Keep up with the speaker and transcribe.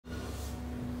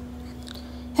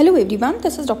Hello everyone,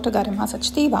 this is Dr. Garima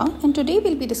Sachdeva, and today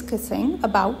we'll be discussing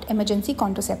about emergency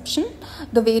contraception,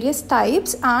 the various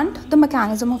types and the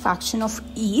mechanism of action of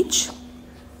each,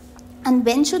 and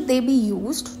when should they be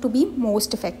used to be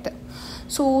most effective.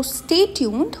 So stay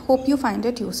tuned, hope you find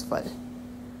it useful.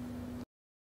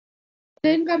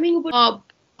 Then coming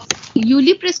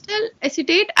ulipristal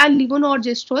acetate and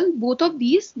levonorgestrel, both of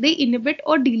these they inhibit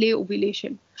or delay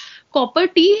ovulation. Copper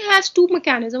T has two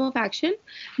mechanisms of action.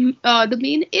 The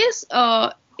main is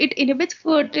it inhibits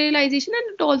fertilization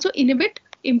and it also inhibits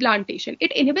implantation.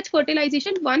 It inhibits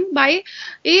fertilization one by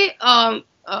a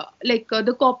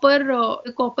the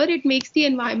copper it makes the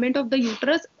environment of the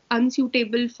uterus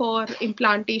unsuitable for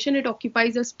implantation. It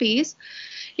occupies a space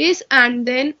and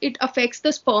then it affects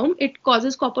the sperm.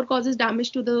 Copper causes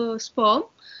damage to the sperm.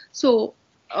 So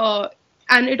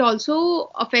and it also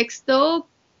affects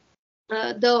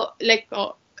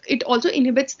it also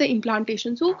inhibits the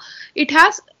implantation. So it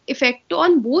has effect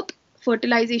on both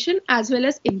fertilization as well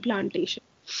as implantation.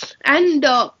 And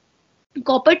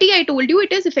copper T, I told you,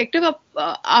 it is effective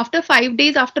after 5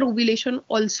 days after ovulation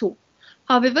also.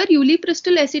 However,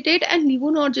 ulipristal acetate and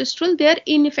levonorgestrel, they are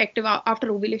ineffective after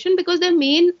ovulation because their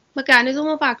main mechanism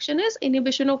of action is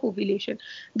inhibition of ovulation.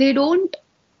 They don't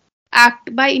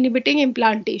act by inhibiting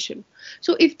implantation.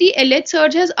 So if the LH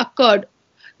surge has occurred,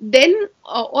 then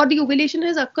or the ovulation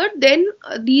has occurred, then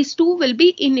these two will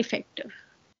be ineffective.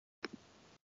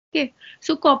 Okay,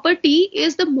 so copper T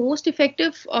is the most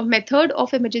effective method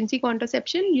of emergency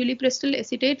contraception. Ulipristal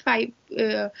acetate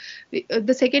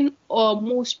the second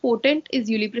most potent is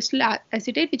ulipristal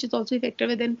acetate, which is also effective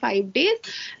within 5 days,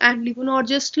 and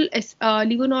levonorgestrel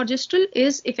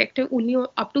is effective only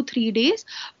up to 3 days.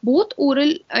 Both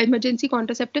oral emergency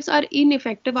contraceptives are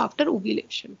ineffective after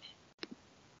ovulation.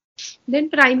 Then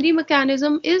primary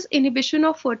mechanism is inhibition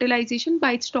of fertilization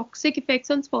by its toxic effects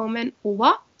on sperm and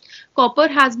ova. Copper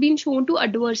has been shown to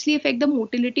adversely affect the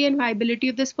motility and viability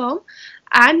of the sperm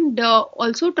and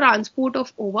also transport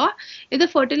of ova. If the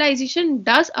fertilization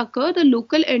does occur, the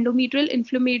local endometrial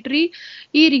inflammatory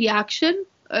reaction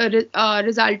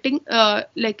resulting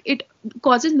it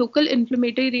causes local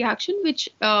inflammatory reaction which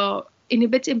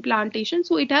inhibits implantation.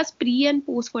 So it has pre and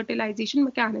post fertilization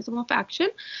mechanism of action,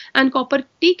 and copper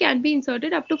T can be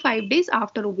inserted up to 5 days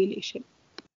after ovulation.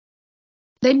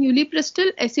 Then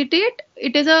ulipristal acetate,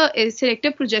 it is a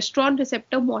selective progesterone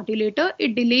receptor modulator.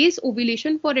 It delays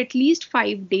ovulation for at least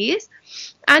 5 days,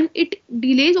 and it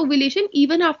delays ovulation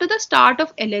even after the start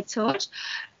of LH surge.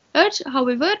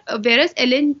 However, whereas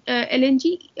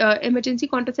LNG emergency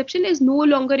contraception is no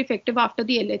longer effective after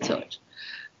the LH surge.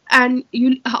 And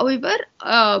however,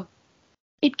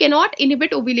 it cannot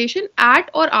inhibit ovulation at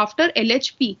or after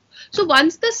LH peak. So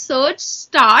once the surge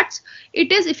starts,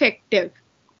 it is effective,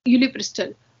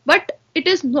 ulipristal, but it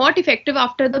is not effective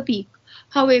after the peak.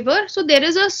 However, so there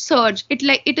is a surge.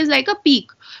 It is like a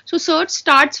peak. So surge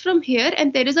starts from here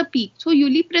and there is a peak. So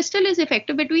ulipristal is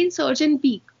effective between surge and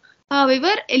peak.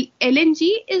 However,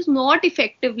 LNG is not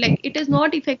effective. Like it is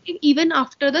not effective even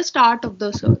after the start of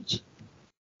the surge.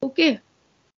 Okay.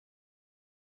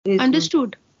 Yes,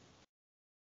 Understood.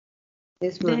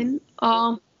 Yes, then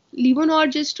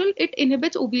levonorgestrel, it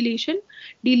inhibits ovulation,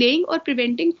 delaying or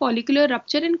preventing follicular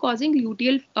rupture and causing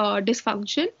luteal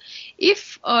dysfunction.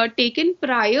 If taken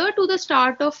prior to the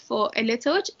start of LH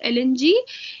surge, LNG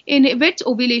inhibits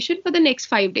ovulation for the next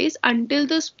 5 days until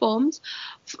the sperms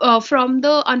from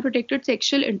the unprotected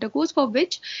sexual intercourse for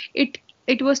which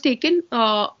it was taken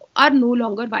are no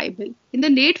longer viable. In the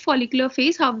late follicular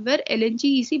phase, however,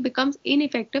 LNG-EC becomes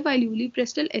ineffective while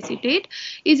ulipristal acetate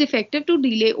is effective to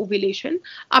delay ovulation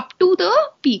up to the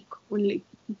peak only,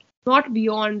 not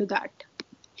beyond that.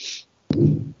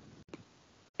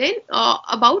 Then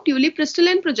about ulipristal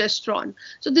and progesterone.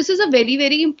 So this is a very,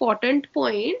 very important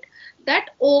point,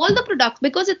 that all the products,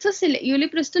 because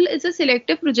ulipristal is a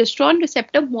selective progesterone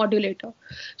receptor modulator.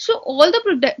 So all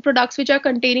the products which are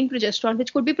containing progesterone,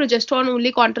 which could be progesterone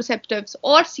only contraceptives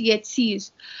or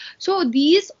CHCs, so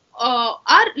these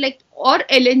are like, or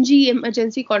LNG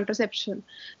emergency contraception.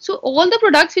 So all the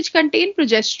products which contain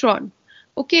progesterone,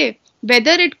 okay,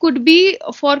 whether it could be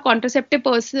for contraceptive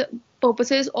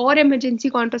purposes or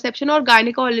emergency contraception or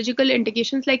gynecological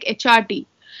indications like HRT,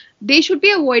 they should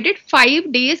be avoided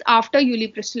 5 days after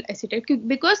ulipristal acetate,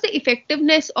 because the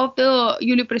effectiveness of the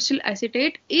ulipristal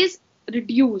acetate is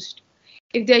reduced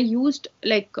if they are used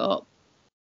like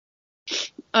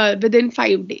within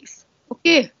 5 days.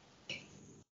 Okay.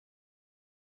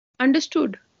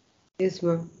 Understood? Yes,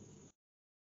 ma'am.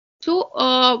 So,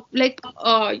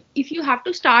 if you have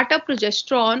to start a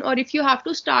progesterone, or if you have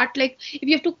to start, like, if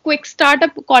you have to quick start a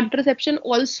contraception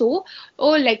also,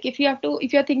 or like if you're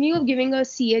thinking of giving a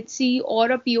CHC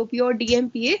or a POP or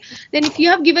DMPA, then if you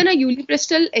have given a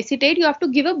ulipristal acetate, you have to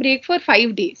give a break for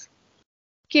 5 days.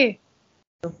 Okay.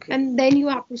 Okay. And then you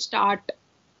have to start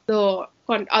the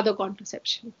other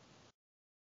contraception.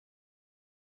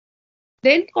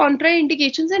 Then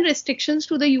contraindications and restrictions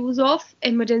to the use of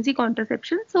emergency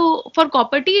contraception. So for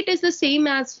copper T, it is the same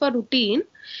as for routine.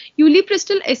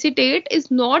 Ulipristal acetate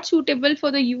is not suitable for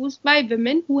the use by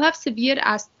women who have severe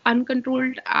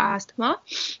uncontrolled asthma,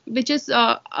 which is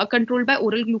controlled by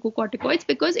oral glucocorticoids,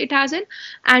 because it has an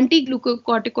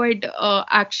anti-glucocorticoid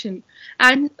action,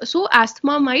 and so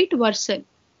asthma might worsen.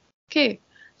 Okay,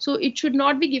 so it should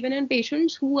not be given in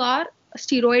patients who are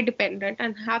steroid dependent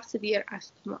and have severe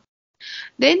asthma.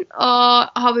 Then,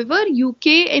 however,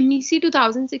 UK MEC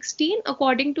 2016,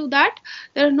 according to that,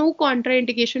 there are no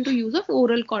contraindication to use of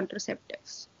oral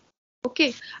contraceptives.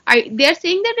 Okay, they are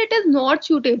saying that it is not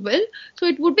suitable, so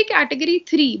it would be category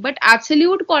 3, but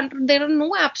there are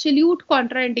no absolute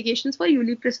contraindications for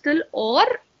ulipristal or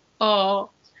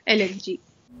LNG.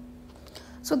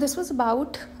 So this was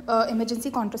about emergency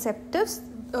contraceptives,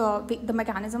 the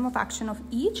mechanism of action of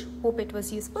each. Hope it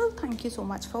was useful. Thank you so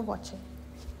much for watching.